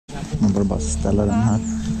Man borde bara ställa den här.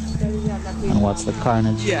 And what's the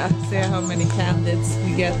carnage? Yeah, see how many candidates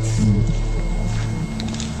we get.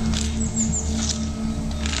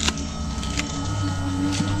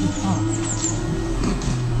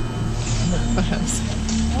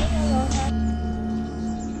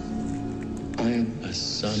 I am a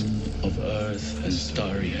son of earth and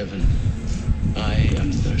starry heaven. I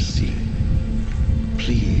am thirsty.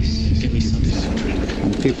 Please give me something to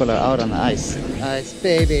drink. People are out on the ice. Ice,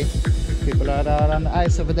 baby. People are out on the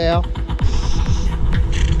ice over there.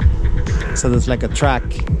 So there's like a track.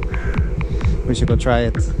 We should go try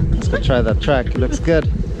it. Let's go try that track. It looks good.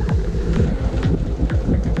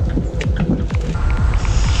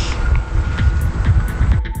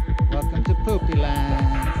 Welcome to Poopy Land.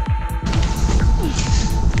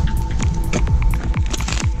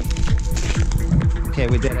 Okay,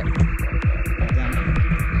 we did it.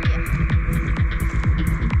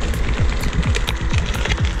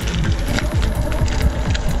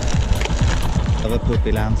 Över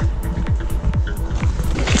Poopy Land.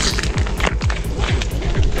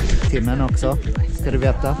 Timmen också, ska du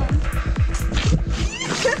veta.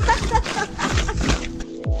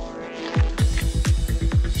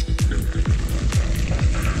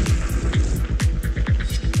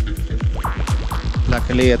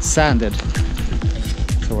 Luckily it's sanded,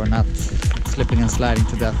 so we're not slipping and sliding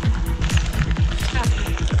to death.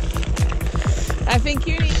 I think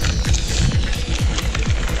you need...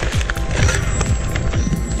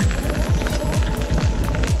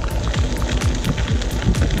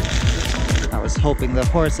 I was hoping the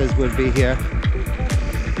horses would be here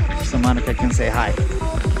so Monica can say hi.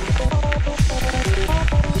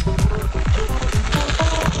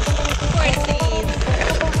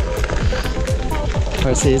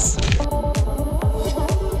 Horses.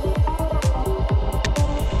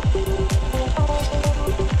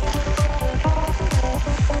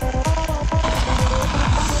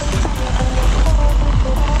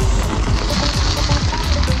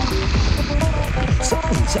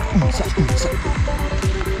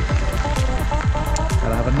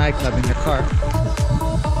 Gotta have a nightclub in the car.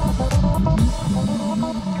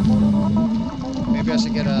 Maybe I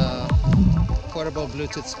should get a portable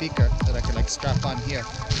Bluetooth speaker that I could like strap on here.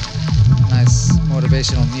 Nice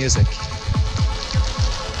motivational music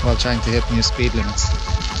while trying to hit new speed limits.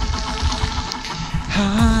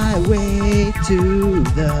 Highway to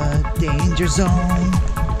the danger zone.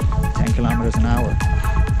 10 kilometers an hour.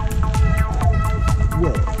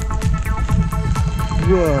 Whoa.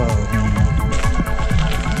 Whoa, man.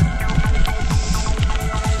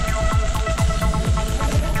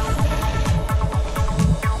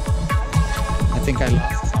 I think I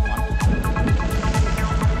lost someone.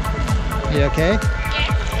 You okay?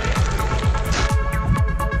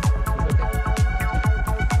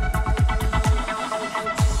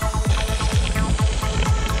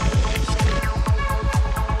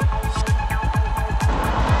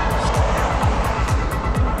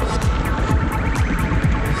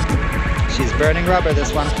 She's burning rubber,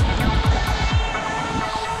 this one.